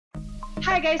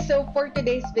Hi guys! So for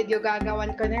today's video,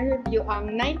 gagawan ko na review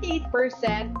ang 98%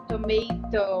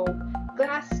 Tomato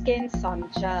Glass Skin Sun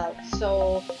Gel.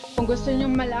 So kung gusto nyo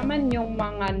malaman yung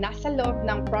mga nasa loob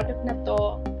ng product na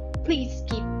to, please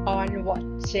keep on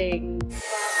watching.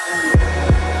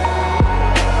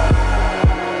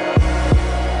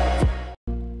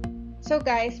 So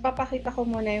guys, papakita ko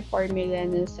muna yung formula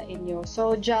niya sa inyo.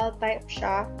 So gel type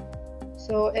siya.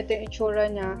 So ito yung itsura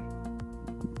niya.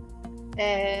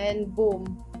 And boom,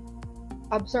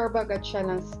 absorb agad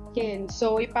siya ng skin.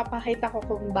 So ipapakita ko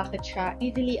kung bakit siya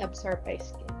easily absorb by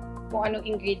skin, kung anong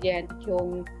ingredient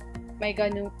yung may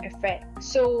ganung effect.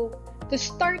 So to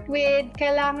start with,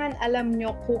 kailangan alam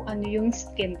nyo kung ano yung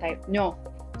skin type nyo.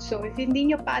 So if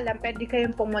hindi nyo pa alam, pwede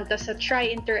kayong pumunta sa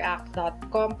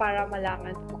tryinteract.com para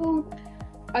malaman kung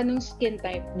anong skin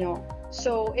type nyo.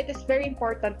 So it is very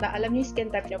important na alam nyo yung skin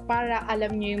type nyo para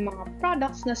alam nyo yung mga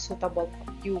products na suitable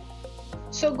for you.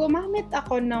 So, gumamit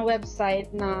ako ng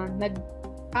website na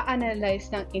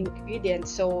nag-a-analyze ng ingredients.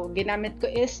 So, ginamit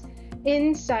ko is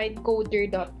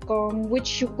insidecoder.com,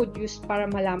 which you could use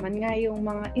para malaman nga yung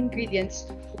mga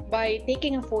ingredients by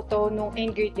taking a photo ng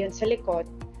ingredients sa likod.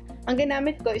 Ang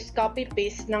ginamit ko is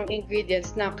copy-paste ng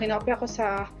ingredients na kinopya ko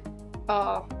sa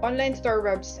online store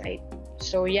website.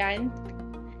 So, yan.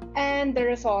 And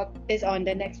the result is on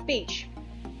the next page.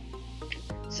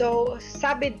 So,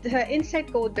 sabi sa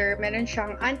Inside Coder, meron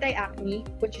siyang anti-acne,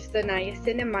 which is the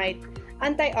niacinamide,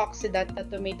 antioxidant na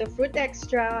tomato fruit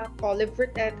extract, olive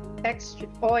fruit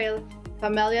extract oil,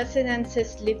 Camellia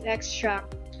sinensis leaf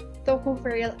extract,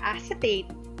 tocopherol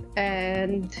acetate,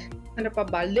 and ano pa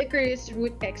ba, licorice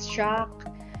root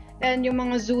extract, and yung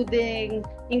mga soothing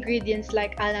ingredients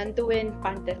like allantoin,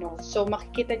 panthenol. So,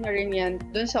 makikita nyo rin yan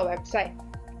dun sa website.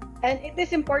 And it is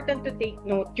important to take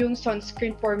note yung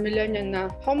sunscreen formula niya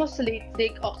na homosalate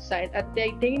zinc oxide at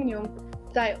titanium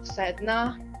dioxide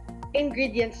na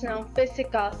ingredients ng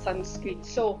physical sunscreen.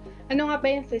 So, ano nga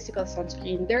ba yung physical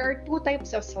sunscreen? There are two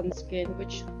types of sunscreen,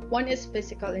 which one is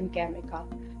physical and chemical.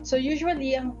 So,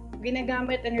 usually, ang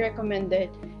ginagamit and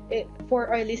recommended for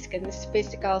oily skin is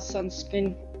physical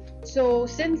sunscreen. So,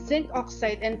 since zinc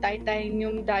oxide and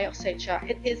titanium dioxide siya,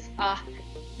 this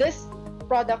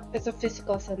product is a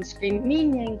physical sunscreen,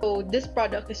 meaning this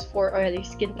product is for oily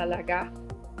skin talaga.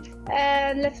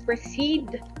 And let's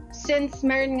proceed. Since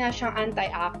meron nga siyang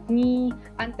anti-acne,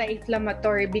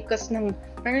 anti-inflammatory because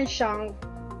meron siyang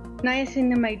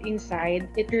niacinamide inside,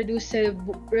 it reduces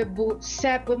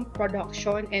sebum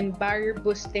production and barrier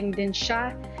boosting din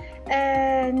siya,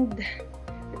 and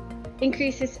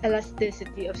increases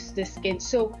elasticity of the skin.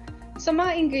 So sa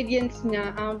mga ingredients niya,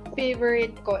 ang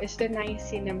favorite ko is the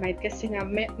niacinamide kasi nga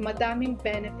madaming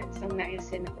benefits ng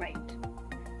niacinamide.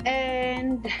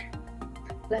 And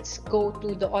let's go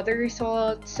to the other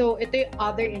results. So ito yung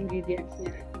other ingredients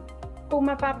niya. Kung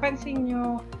mapapansin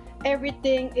nyo,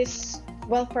 everything is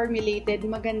well formulated,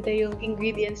 maganda yung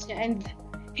ingredients niya, and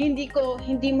hindi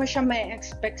mo siya may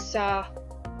expect sa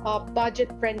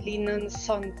budget friendly ng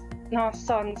sun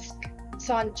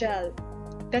gel.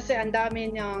 Kasi ang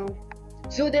dami niyang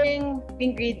soothing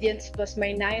ingredients plus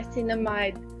may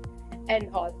niacinamide and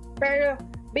all. Pero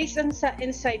based on sa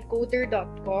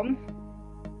insidecoder.com,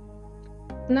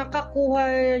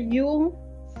 nakakuha yung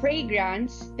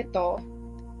fragrance,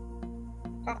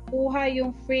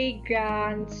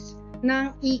 ng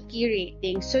EQ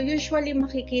rating. So usually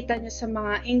makikita nyo sa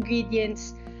mga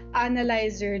ingredients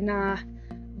analyzer na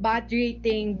bad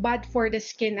rating, bad for the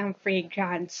skin ang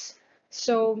fragrance.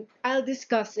 So, I'll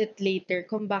discuss it later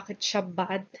kung bakit siya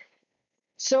bad.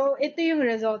 So, ito yung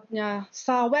result niya.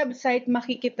 Sa website,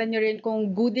 makikita nyo rin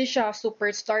kung goody siya,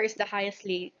 superstar is the highest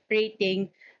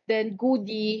rating, then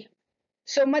goody.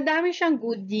 So, madami siyang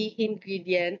goody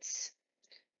ingredients,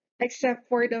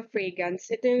 except for the fragrance.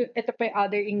 Ito pa yung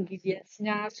other ingredients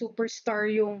niya.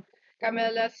 Superstar yung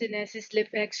Camellia sinensis leaf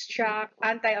extract,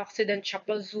 antioxidant siya,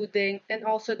 soothing, and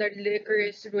also the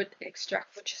licorice root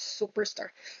extract, which is superstar.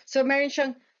 So, meron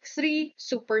siyang 3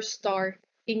 superstar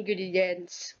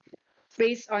ingredients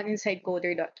based on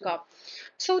insidecoder.com.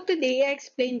 So, today,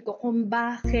 I-explain ko kung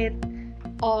bakit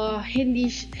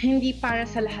hindi para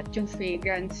sa lahat yung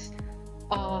fragrance.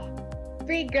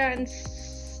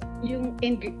 Yung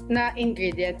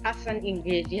ingredient as an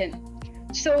ingredient.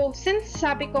 So, since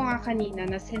sabi ko nga kanina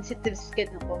na sensitive skin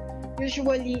ako,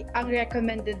 usually, ang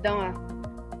recommended na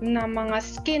mga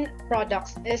skin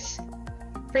products is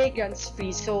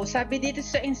fragrance-free. So, sabi dito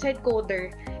sa Inside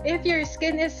Coder, if your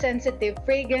skin is sensitive,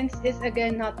 fragrance is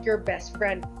again not your best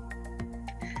friend.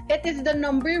 It is the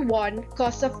 #1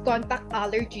 cause of contact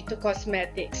allergy to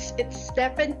cosmetics. It's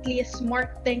definitely a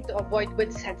smart thing to avoid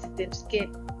with sensitive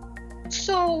skin.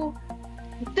 So,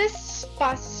 this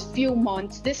past few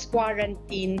months, this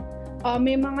quarantine,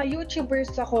 may mga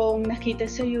YouTubers akong nakita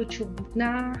sa YouTube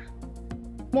na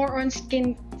more on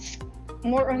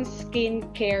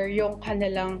skincare yung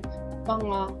kanilang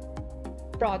mga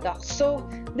products. So,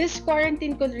 this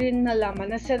quarantine ko rin nalaman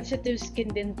na sensitive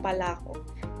skin din pala ako.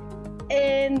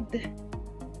 And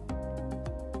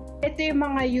ito yung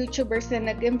mga YouTubers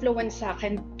na nag-influence sa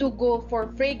akin to go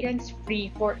for fragrance-free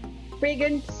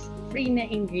na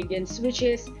ingredients, which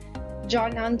is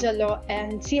John Angelo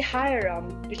and si Hiram,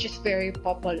 which is very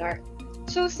popular.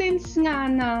 So since nga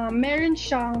na meron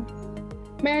siyang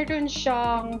fragrance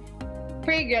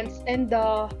and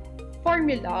the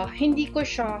formula,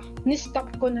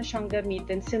 ni-stop ko na siyang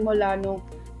gamitin simula nung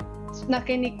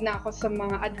nakinig na ako sa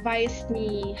mga advice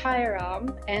ni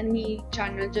Hiram and ni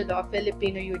John Angelo,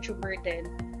 Filipino YouTuber din.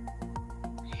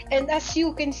 And as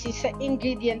you can see sa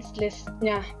ingredients list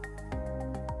niya,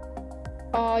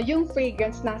 yung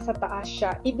fragrance nasa taas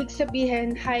siya. Ibig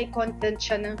sabihin, high content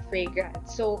siya ng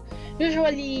fragrance. So,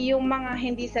 usually, yung mga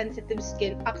hindi sensitive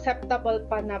skin, acceptable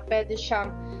pa na pwede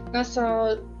siyang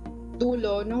nasa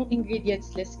dulo ng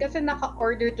ingredients list kasi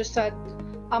naka-order to sa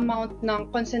amount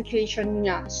ng concentration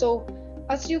niya. So,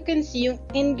 as you can see, yung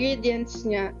ingredients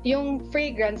niya, yung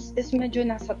fragrance is medyo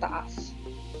nasa taas.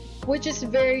 Which is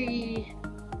very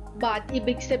bad.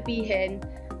 Ibig sabihin,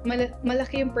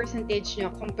 malaki yung percentage niya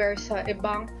compare sa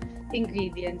ibang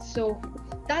ingredients. So,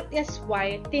 that is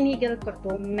why tinigil ko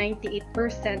itong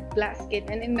 98% glass skin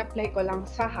and in-apply ko lang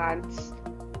sa hands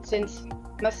since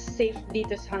mas safe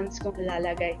dito sa hands kong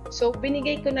ilalagay. So,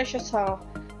 binigay ko na siya sa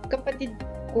kapatid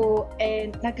ko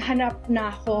and naghanap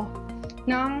na ako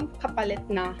ng kapalit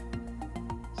na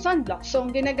sunblock. So,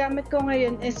 ang ginagamit ko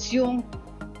ngayon is yung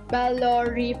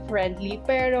Balori Friendly,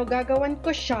 pero gagawan ko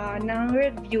siya ng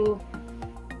review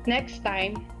next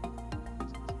time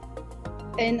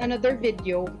in another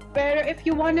video. Pero if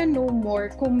you wanna know more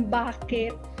kung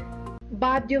bakit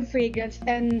bad yung fragrance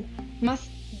and mas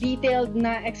detailed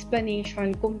na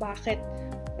explanation kung bakit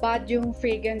bad yung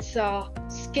fragrance sa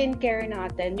skincare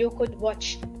natin, you could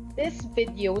watch these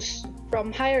videos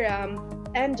from Hiram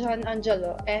and John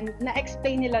Angelo, and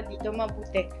na-explain nila dito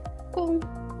mabuti kung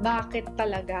bakit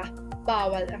talaga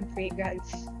bawal ang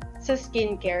fragrance sa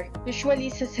skincare,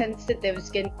 usually sa sensitive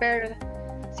skin. Pero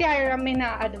si Hiram may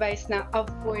na-advise na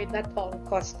avoid at all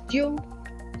cost yung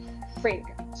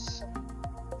fragrance.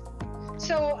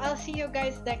 So, I'll see you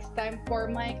guys next time for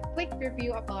my quick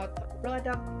review about the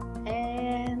product,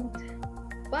 and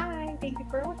bye! Thank you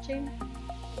for watching!